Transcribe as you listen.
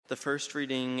The first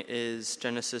reading is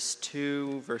Genesis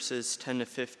 2, verses 10 to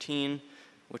 15,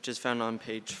 which is found on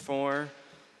page 4.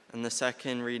 And the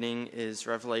second reading is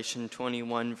Revelation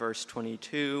 21, verse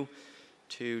 22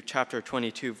 to chapter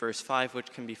 22, verse 5,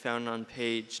 which can be found on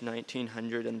page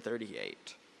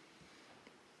 1938.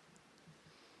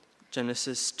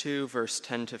 Genesis 2, verse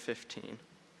 10 to 15.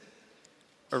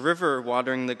 A river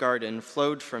watering the garden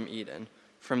flowed from Eden.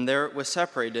 From there it was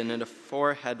separated into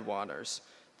 4 headwaters.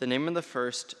 The name of the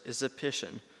first is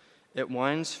Pishon. It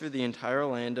winds through the entire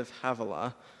land of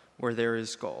Havilah, where there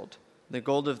is gold. The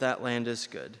gold of that land is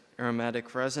good.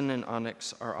 Aromatic resin and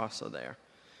onyx are also there.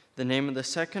 The name of the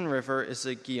second river is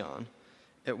Gihon.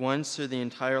 It winds through the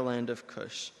entire land of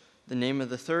Cush. The name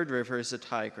of the third river is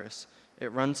Tigris.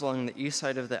 It runs along the east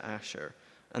side of the Asher.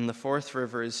 And the fourth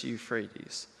river is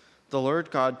Euphrates. The Lord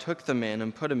God took the man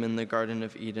and put him in the Garden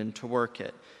of Eden to work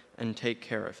it and take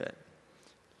care of it.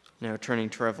 Now turning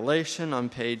to Revelation on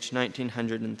page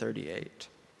 1938.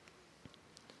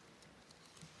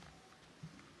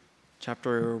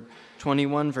 Chapter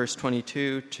 21, verse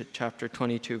 22 to chapter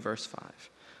 22, verse 5.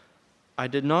 I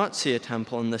did not see a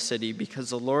temple in the city because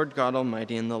the Lord God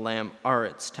Almighty and the Lamb are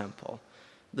its temple.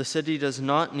 The city does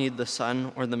not need the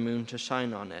sun or the moon to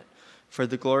shine on it, for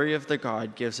the glory of the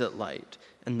God gives it light,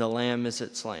 and the Lamb is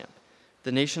its lamp.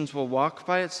 The nations will walk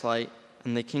by its light,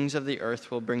 and the kings of the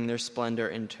earth will bring their splendor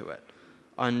into it.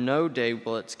 On no day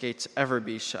will its gates ever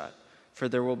be shut, for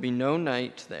there will be no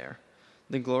night there.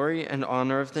 The glory and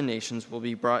honor of the nations will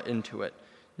be brought into it.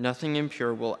 Nothing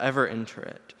impure will ever enter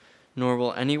it, nor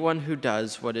will anyone who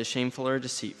does what is shameful or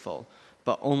deceitful,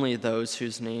 but only those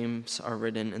whose names are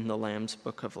written in the Lamb's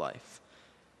book of life.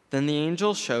 Then the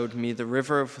angel showed me the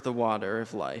river of the water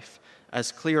of life,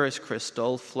 as clear as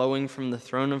crystal, flowing from the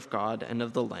throne of God and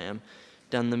of the Lamb,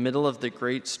 down the middle of the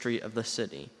great street of the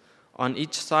city. On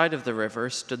each side of the river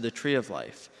stood the tree of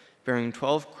life, bearing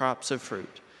 12 crops of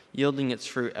fruit, yielding its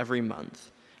fruit every month.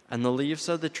 And the leaves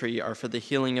of the tree are for the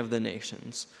healing of the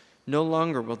nations. No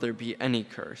longer will there be any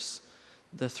curse.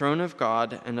 The throne of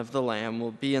God and of the Lamb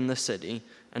will be in the city,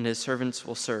 and his servants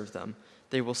will serve them.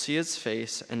 They will see his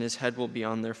face, and his head will be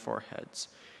on their foreheads.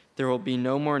 There will be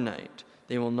no more night.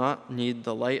 They will not need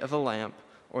the light of a lamp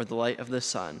or the light of the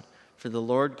sun, for the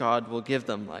Lord God will give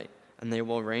them light, and they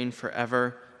will reign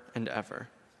forever and ever.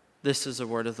 This is the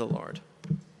word of the Lord.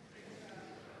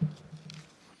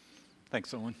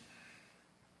 Thanks, Owen.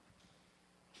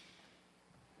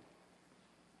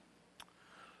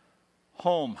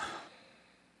 Home.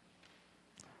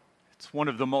 It's one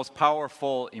of the most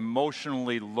powerful,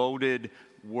 emotionally loaded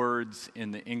words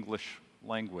in the English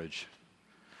language.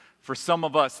 For some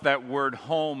of us, that word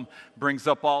home brings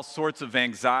up all sorts of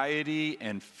anxiety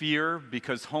and fear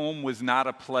because home was not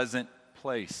a pleasant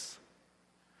place.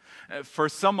 For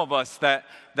some of us, that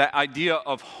idea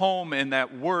of home and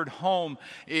that word home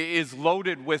is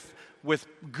loaded with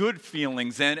good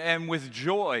feelings and with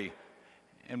joy.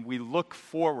 And we look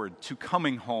forward to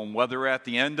coming home, whether at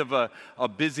the end of a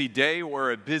busy day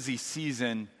or a busy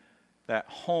season, that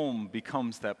home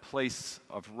becomes that place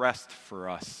of rest for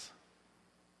us.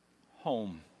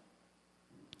 Home.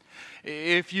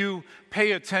 If you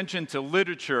pay attention to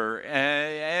literature,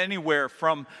 anywhere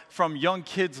from young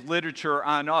kids' literature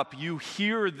on up, you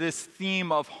hear this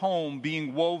theme of home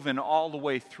being woven all the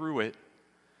way through it.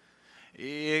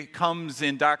 It comes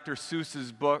in Dr.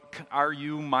 Seuss's book, Are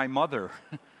You My Mother?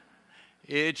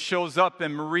 It shows up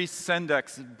in Maurice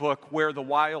Sendak book, Where the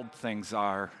Wild Things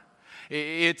Are.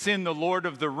 It's in the Lord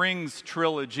of the Rings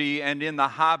trilogy and in The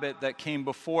Hobbit that came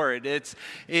before it.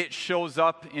 It shows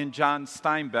up in John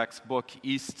Steinbeck's book,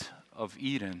 East of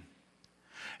Eden.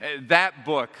 That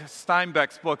book,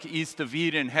 Steinbeck's book, East of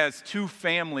Eden, has 2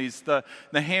 families, the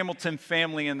Hamilton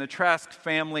family and the Trask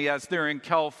family as they're in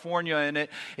California, and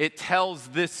it tells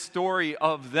this story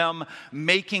of them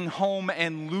making home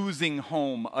and losing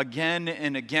home again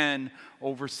and again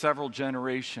over several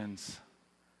generations.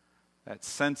 That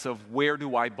sense of where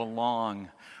do I belong?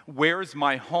 Where's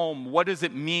my home? What does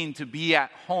it mean to be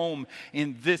at home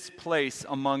in this place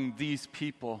among these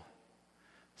people?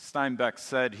 Steinbeck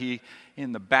said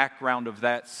in the background of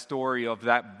that story, of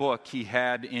that book, he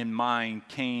had in mind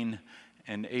Cain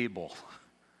and Abel.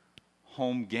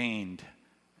 Home gained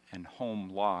and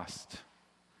home lost.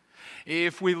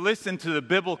 If we listen to the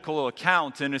biblical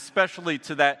account, and especially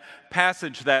to that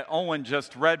passage that Owen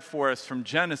just read for us from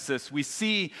Genesis, we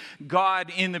see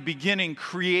God in the beginning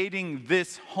creating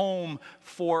this home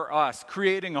for us,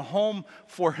 creating a home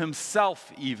for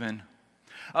himself even.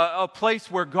 A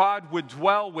place where God would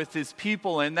dwell with his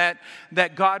people and that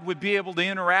God would be able to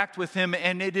interact with him,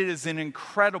 and it is an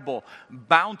incredible,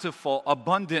 bountiful,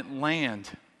 abundant land.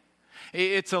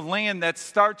 It's a land that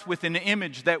starts with an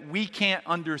image that we can't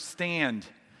understand.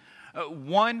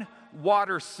 One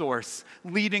water source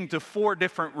leading to 4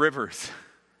 different rivers.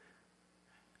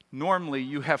 Normally,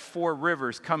 you have 4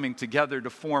 rivers coming together to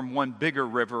form one bigger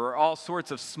river, or all sorts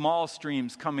of small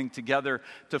streams coming together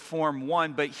to form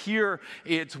one. But here,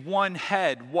 it's one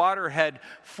head, water head,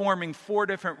 forming 4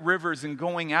 different rivers and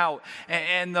going out.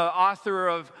 And the author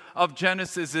of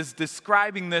Genesis is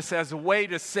describing this as a way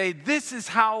to say, this is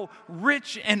how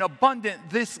rich and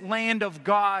abundant this land of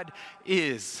God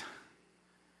is.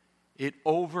 It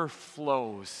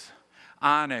overflows.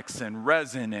 Onyx and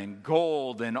resin and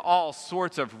gold and all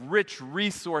sorts of rich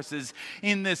resources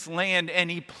in this land. And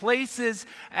he places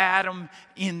Adam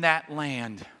in that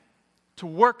land to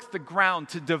work the ground,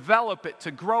 to develop it, to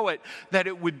grow it, that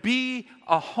it would be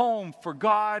a home for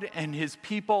God and his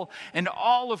people, and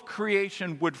all of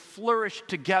creation would flourish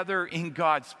together in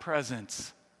God's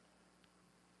presence.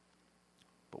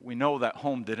 But we know that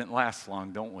home didn't last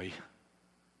long, don't we?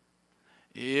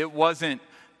 It wasn't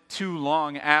too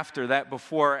long after that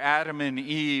before Adam and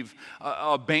Eve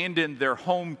abandoned their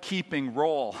homekeeping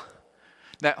role.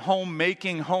 That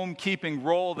homekeeping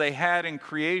role they had in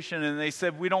creation, and they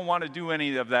said, we don't want to do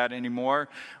any of that anymore.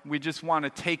 We just want to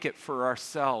take it for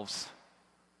ourselves.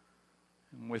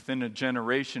 And within a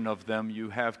generation of them, you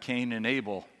have Cain and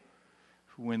Abel,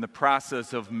 who in the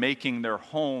process of making their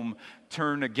home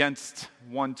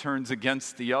one turns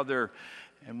against the other,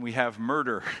 and we have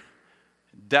murder,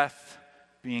 death,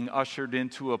 being ushered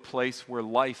into a place where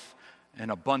life and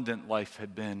abundant life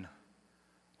had been.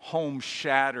 Home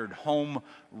shattered, home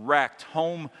wrecked,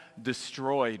 home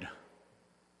destroyed.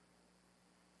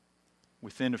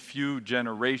 Within a few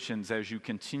generations, as you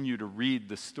continue to read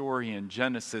the story in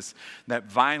Genesis, that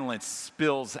violence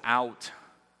spills out.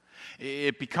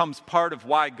 It becomes part of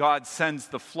why God sends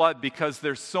the flood, because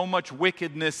there's so much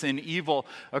wickedness and evil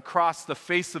across the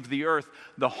face of the earth.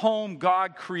 The home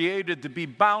God created to be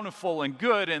bountiful and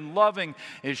good and loving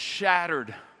is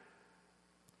shattered,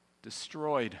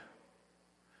 destroyed,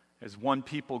 as one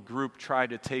people group try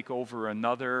to take over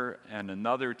another and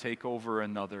another take over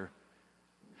another.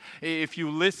 If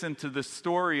you listen to the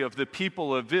story of the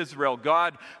people of Israel,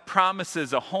 God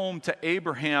promises a home to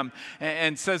Abraham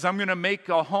and says, I'm going to make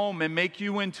a home and make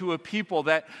you into a people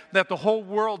that the whole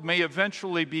world may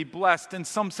eventually be blessed. In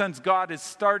some sense, God is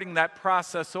starting that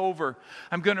process over.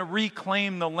 I'm going to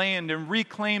reclaim the land and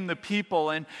reclaim the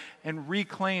people and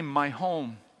reclaim my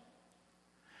home.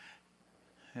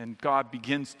 And God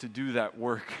begins to do that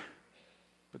work.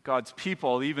 But God's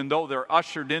people, even though they're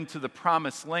ushered into the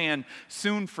promised land,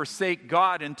 soon forsake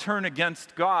God and turn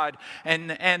against God.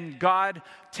 And God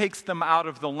takes them out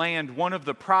of the land. One of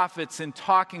the prophets, in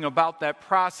talking about that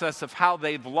process of how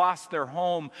they've lost their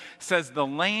home, says the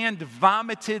land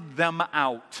vomited them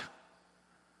out.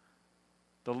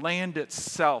 The land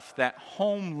itself, that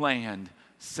homeland,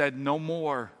 said no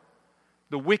more.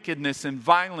 The wickedness and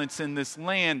violence in this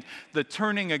land, the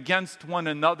turning against one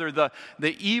another, the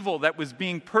evil that was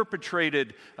being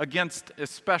perpetrated against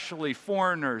especially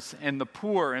foreigners and the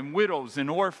poor and widows and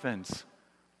orphans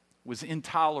was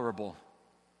intolerable.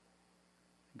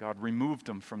 God removed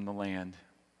them from the land.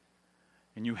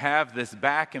 And you have this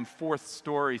back and forth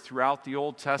story throughout the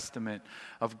Old Testament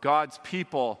of God's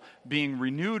people being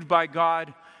renewed by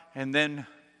God and then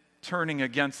turning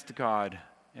against God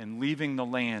and leaving the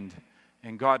land.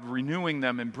 And God renewing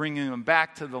them and bringing them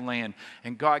back to the land.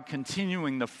 And God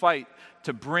continuing the fight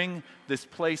to bring this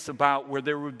place about where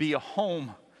there would be a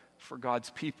home for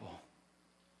God's people.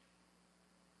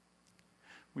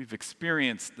 We've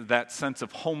experienced that sense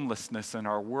of homelessness in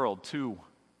our world too.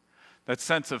 That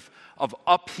sense of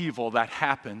upheaval that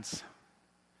happens.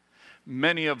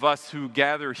 Many of us who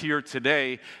gather here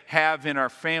today have in our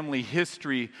family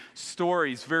history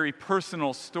stories, very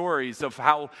personal stories of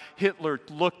how Hitler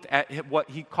looked at what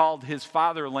he called his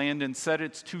fatherland and said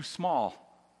it's too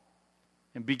small,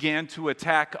 and began to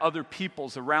attack other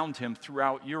peoples around him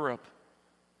throughout Europe,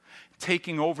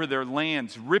 taking over their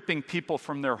lands, ripping people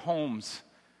from their homes,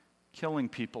 killing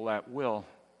people at will.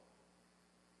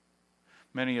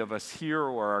 Many of us here,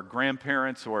 or our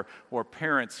grandparents or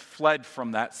parents, fled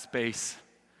from that space.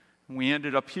 We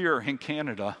ended up here in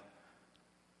Canada.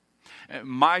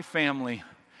 My family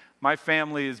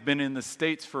has been in the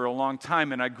States for a long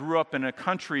time, and I grew up in a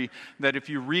country that, if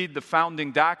you read the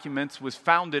founding documents, was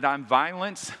founded on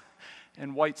violence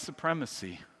and white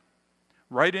supremacy.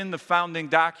 Right in the founding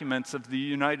documents of the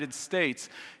United States,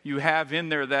 you have in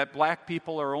there that black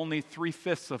people are only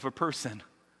 3/5 of a person.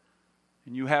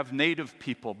 And you have native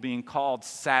people being called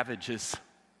savages.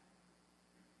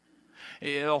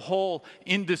 A whole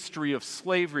industry of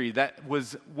slavery that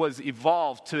was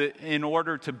evolved in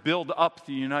order to build up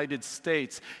the United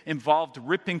States, involved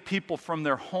ripping people from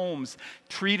their homes,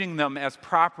 treating them as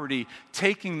property,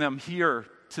 taking them here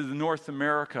to North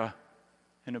America,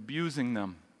 and abusing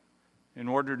them in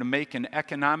order to make an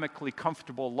economically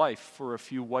comfortable life for a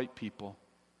few white people.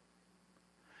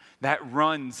 That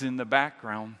runs in the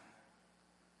background.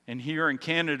 And here in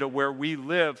Canada, where we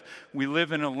live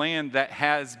in a land that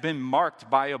has been marked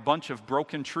by a bunch of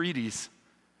broken treaties.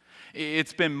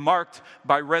 It's been marked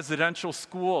by residential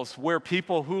schools where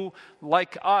people who,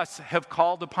 like us, have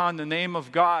called upon the name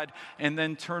of God and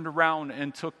then turned around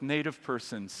and took Native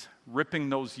persons, ripping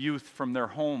those youth from their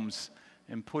homes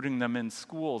and putting them in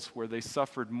schools where they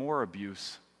suffered more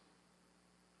abuse.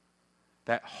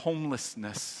 That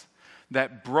homelessness,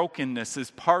 that brokenness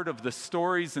is part of the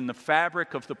stories and the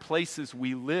fabric of the places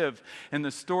we live and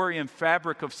the story and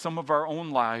fabric of some of our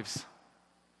own lives.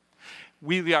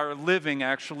 We are living,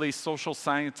 actually, social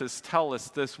scientists tell us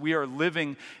this, we are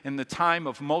living in the time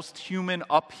of most human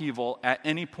upheaval at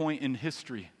any point in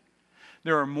history.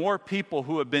 There are more people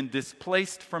who have been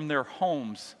displaced from their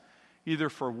homes, either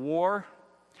for war,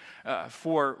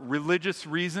 for religious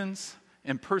reasons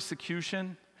and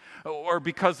persecution, or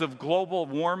because of global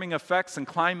warming effects and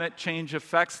climate change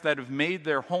effects that have made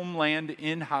their homeland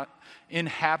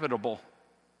inhabitable.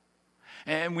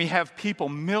 And we have people,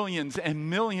 millions and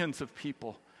millions of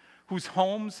people, whose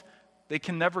homes they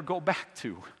can never go back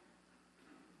to.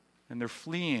 And they're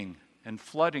fleeing and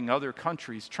flooding other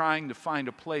countries, trying to find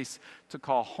a place to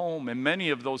call home. And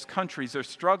many of those countries are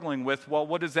struggling with, well,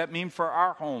 what does that mean for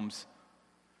our homes?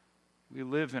 We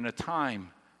live in a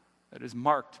time that is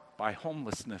marked by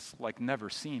homelessness like never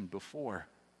seen before.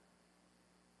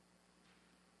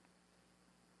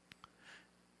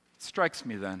 It strikes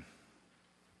me then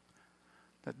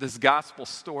that this gospel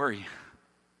story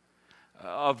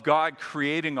of God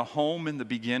creating a home in the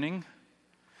beginning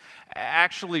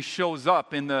actually shows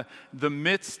up in the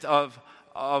midst of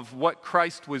what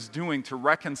Christ was doing to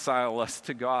reconcile us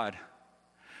to God.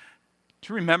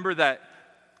 Do you remember that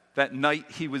night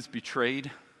he was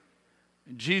betrayed?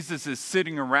 Jesus is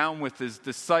sitting around with his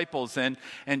disciples, and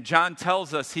John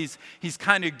tells us he's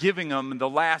kind of giving them the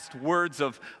last words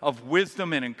of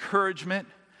wisdom and encouragement,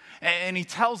 and he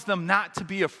tells them not to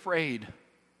be afraid.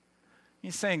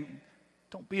 He's saying,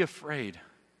 don't be afraid,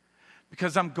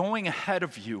 because I'm going ahead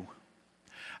of you.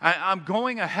 I'm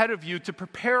going ahead of you to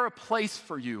prepare a place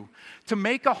for you, to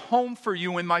make a home for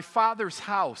you in my Father's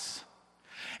house.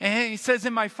 And he says,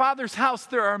 in my Father's house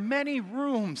there are many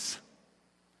rooms.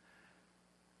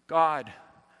 God,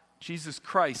 Jesus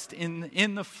Christ,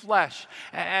 in the flesh,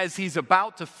 as he's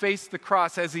about to face the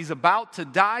cross, as he's about to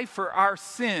die for our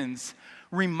sins,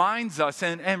 reminds us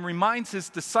and reminds his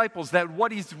disciples that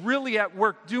what he's really at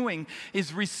work doing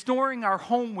is restoring our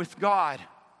home with God,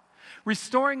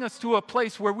 restoring us to a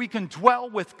place where we can dwell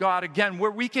with God again,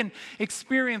 where we can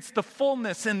experience the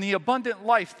fullness and the abundant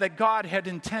life that God had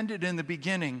intended in the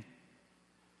beginning.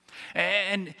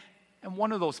 And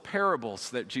one of those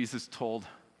parables that Jesus told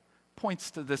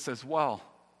points to this as well.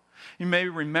 You may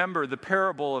remember the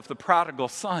parable of the prodigal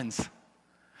sons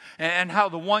and how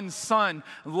the one son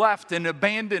left and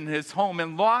abandoned his home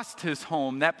and lost his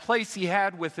home, that place he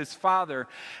had with his father,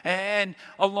 and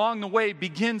along the way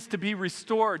begins to be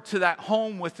restored to that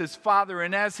home with his father.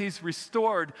 And as he's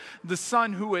restored, the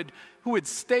son who had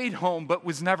stayed home but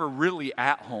was never really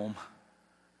at home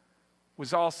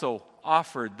was also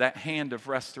offered that hand of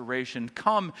restoration.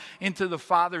 Come into the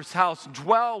Father's house,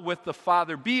 dwell with the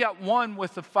Father, be at one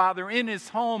with the Father in his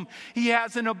home. He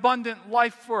has an abundant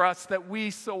life for us that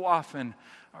we so often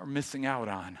are missing out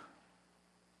on.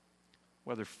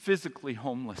 Whether physically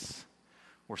homeless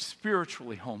or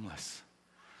spiritually homeless,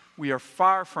 we are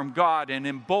far from God, and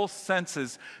in both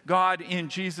senses, God in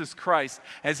Jesus Christ,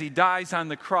 as he dies on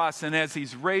the cross and as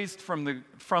he's raised from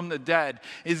the dead,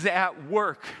 is at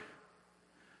work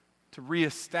to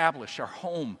reestablish our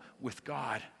home with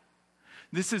God.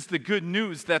 This is the good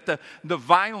news that the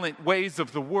violent ways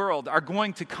of the world are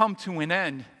going to come to an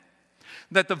end.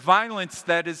 That the violence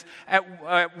that is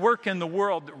at work in the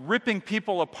world, ripping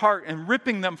people apart and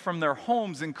ripping them from their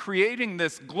homes and creating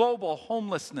this global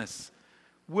homelessness,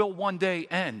 will one day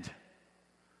end.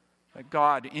 That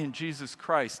God in Jesus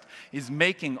Christ is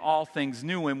making all things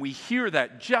new, and we hear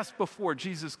that just before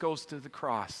Jesus goes to the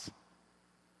cross.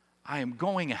 I am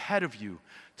going ahead of you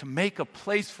to make a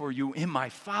place for you in my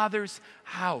Father's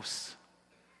house.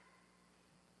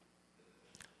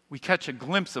 We catch a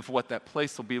glimpse of what that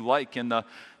place will be like in the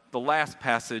last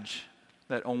passage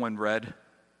that Owen read.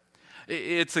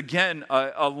 It's, again,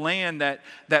 a land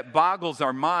that boggles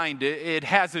our mind. It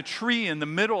has a tree in the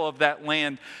middle of that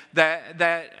land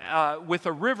that with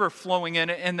a river flowing in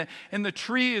it, and the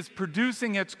tree is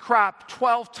producing its crop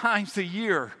 12 times a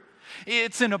year.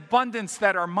 It's an abundance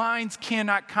that our minds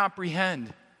cannot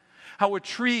comprehend. How a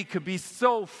tree could be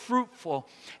so fruitful.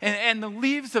 And the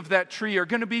leaves of that tree are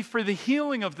going to be for the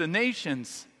healing of the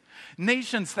nations.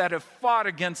 Nations that have fought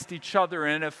against each other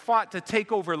and have fought to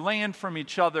take over land from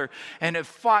each other and have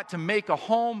fought to make a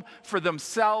home for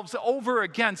themselves over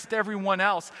against everyone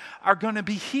else are going to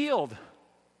be healed.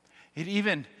 It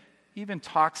even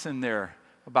talks in there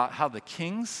about how the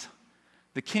kings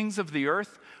of the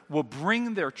earth will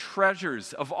bring their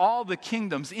treasures of all the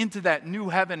kingdoms into that new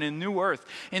heaven and new earth.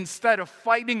 Instead of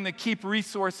fighting to keep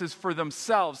resources for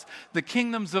themselves, the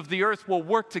kingdoms of the earth will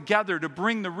work together to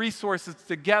bring the resources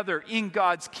together in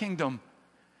God's kingdom.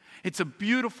 It's a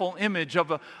beautiful image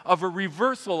of a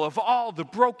reversal of all the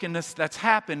brokenness that's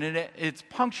happened, and it's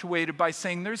punctuated by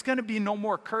saying there's going to be no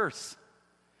more curse.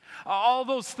 All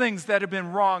those things that have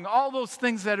been wrong, all those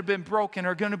things that have been broken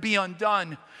are going to be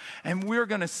undone. And we're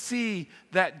going to see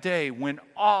that day when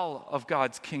all of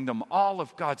God's kingdom, all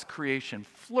of God's creation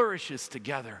flourishes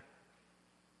together.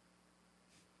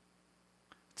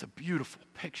 It's a beautiful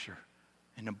picture,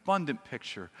 an abundant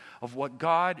picture of what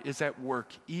God is at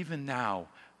work even now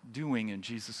doing in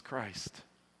Jesus Christ.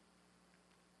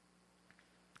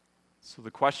 So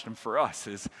the question for us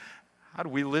is, how do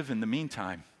we live in the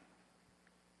meantime?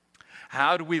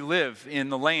 How do we live in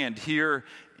the land here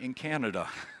in Canada?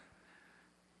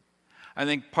 I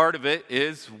think part of it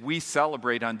is we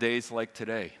celebrate on days like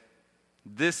today.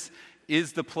 This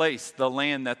is the place, the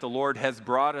land that the Lord has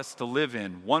brought us to live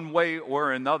in. One way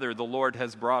or another, the Lord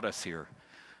has brought us here.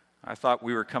 I thought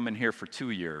we were coming here for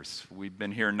 2 years. We've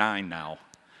been here 9 now.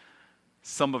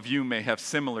 Some of you may have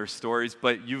similar stories,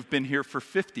 but you've been here for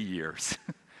 50 years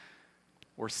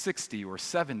or 60 or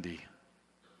 70.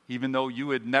 Even though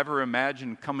you had never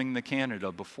imagined coming to Canada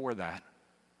before that.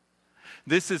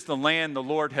 This is the land the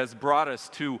Lord has brought us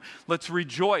to. Let's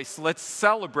rejoice. Let's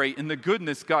celebrate in the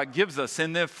goodness God gives us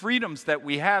and the freedoms that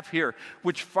we have here,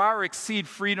 which far exceed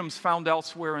freedoms found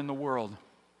elsewhere in the world.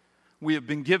 We have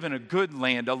been given a good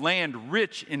land, a land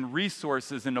rich in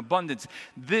resources and abundance.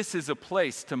 This is a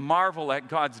place to marvel at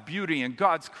God's beauty and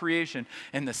God's creation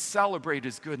and to celebrate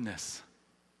His goodness.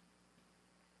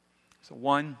 So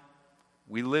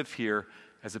we live here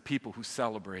as a people who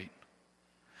celebrate.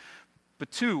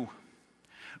 But 2,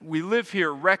 we live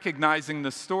here recognizing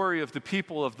the story of the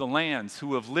people of the lands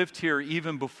who have lived here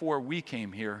even before we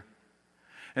came here,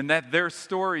 and that their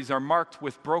stories are marked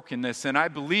with brokenness. And I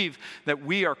believe that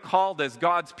we are called as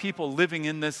God's people living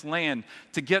in this land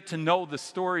to get to know the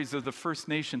stories of the First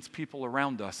Nations people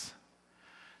around us,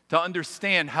 to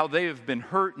understand how they have been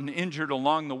hurt and injured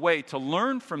along the way, to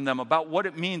learn from them about what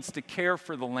it means to care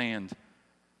for the land,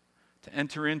 to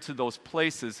enter into those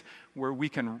places where we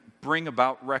can bring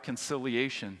about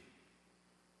reconciliation,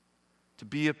 to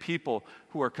be a people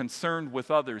who are concerned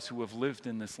with others who have lived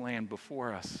in this land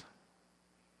before us.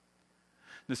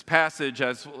 These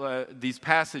passages,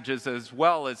 as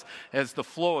well as the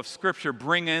flow of Scripture,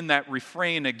 bring in that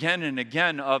refrain again and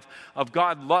again of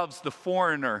God loves the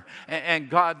foreigner, and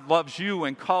God loves you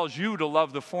and calls you to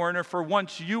love the foreigner, for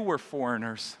once you were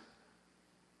foreigners.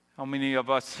 How many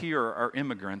of us here are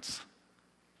immigrants?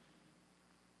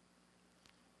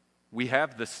 We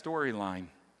have the storyline.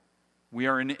 We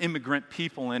are an immigrant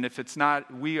people, and if it's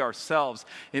not we ourselves,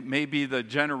 it may be the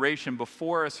generation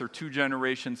before us or 2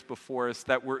 generations before us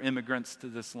that were immigrants to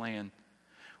this land.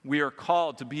 We are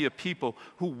called to be a people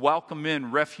who welcome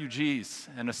in refugees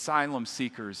and asylum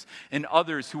seekers and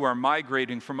others who are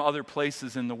migrating from other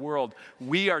places in the world.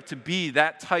 We are to be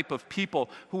that type of people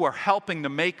who are helping to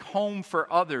make home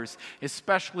for others,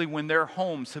 especially when their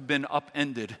homes have been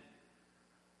upended.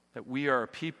 That we are a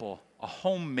people, a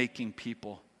home-making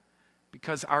people,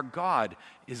 because our God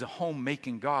is a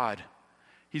home-making God.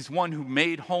 He's one who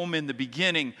made home in the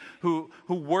beginning, who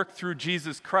worked through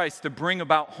Jesus Christ to bring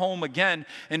about home again,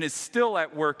 and is still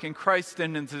at work in Christ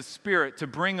and in His Spirit to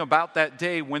bring about that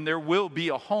day when there will be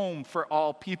a home for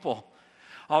all people.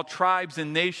 All tribes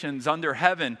and nations under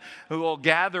heaven who will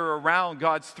gather around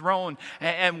God's throne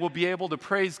and will be able to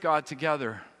praise God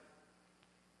together.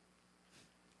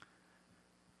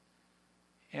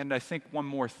 And I think one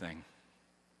more thing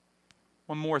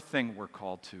we're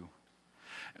called to.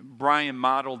 Brian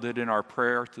modeled it in our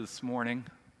prayer this morning,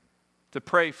 to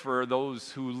pray for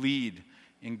those who lead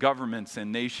in governments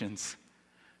and nations,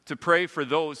 to pray for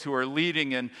those who are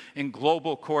leading in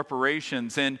global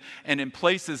corporations and in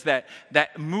places that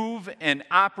move and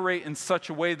operate in such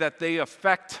a way that they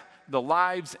affect the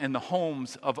lives and the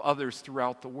homes of others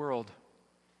throughout the world.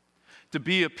 To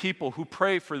be a people who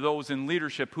pray for those in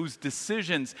leadership whose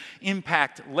decisions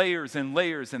impact layers and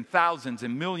layers and thousands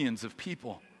and millions of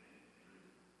people.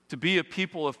 To be a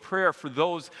people of prayer for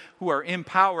those who are in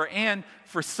power, and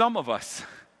for some of us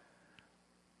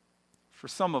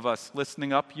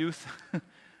listening up, youth,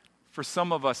 for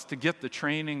some of us to get the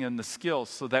training and the skills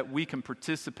so that we can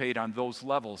participate on those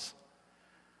levels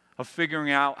of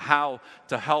figuring out how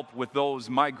to help with those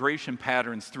migration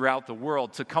patterns throughout the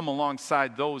world, to come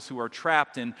alongside those who are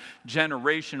trapped in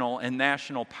generational and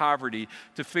national poverty,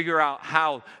 to figure out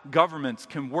how governments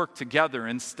can work together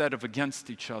instead of against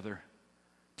each other.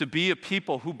 To be a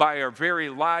people who, by our very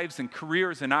lives and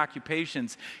careers and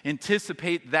occupations,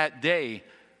 anticipate that day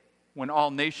when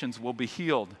all nations will be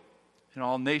healed and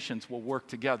all nations will work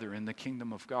together in the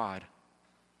kingdom of God.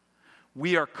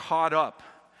 We are caught up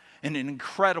in an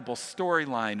incredible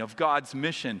storyline of God's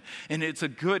mission, and it's a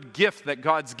good gift that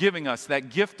God's giving us, that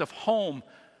gift of home.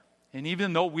 And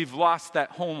even though we've lost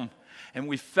that home, and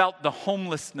we felt the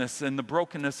homelessness and the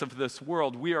brokenness of this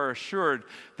world, we are assured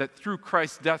that through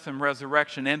Christ's death and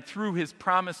resurrection and through his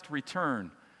promised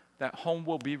return, that home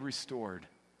will be restored.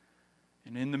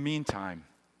 And in the meantime,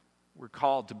 we're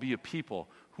called to be a people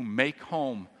who make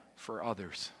home for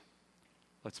others.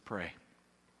 Let's pray.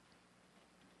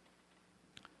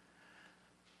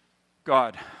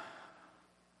 God,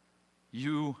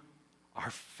 you are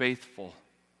faithful.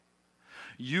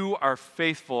 You are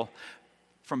faithful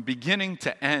from beginning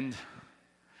to end.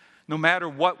 No matter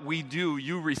what we do,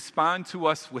 you respond to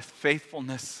us with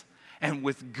faithfulness and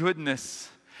with goodness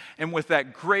and with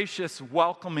that gracious,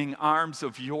 welcoming arms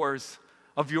of yours,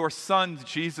 of your Son,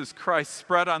 Jesus Christ,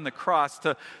 spread on the cross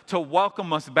to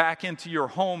welcome us back into your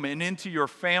home and into your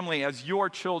family as your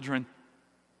children.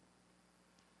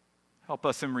 Help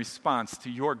us in response to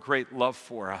your great love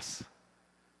for us,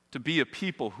 to be a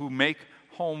people who make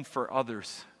home for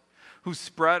others, who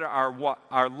spread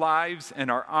our lives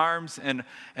and our arms and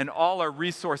all our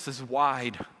resources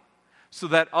wide so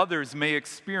that others may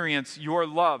experience your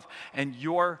love and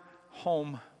your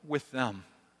home with them.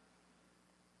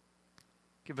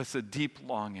 Give us a deep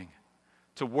longing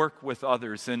to work with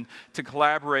others and to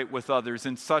collaborate with others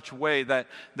in such a way that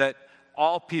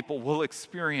all people will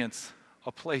experience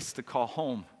a place to call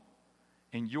home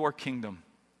in your kingdom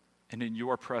and in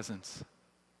your presence.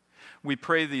 We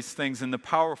pray these things in the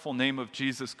powerful name of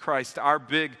Jesus Christ, our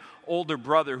big older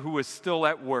brother who is still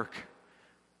at work,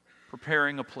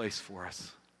 preparing a place for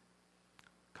us.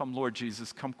 Come, Lord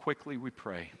Jesus, come quickly, we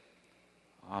pray.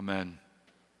 Amen.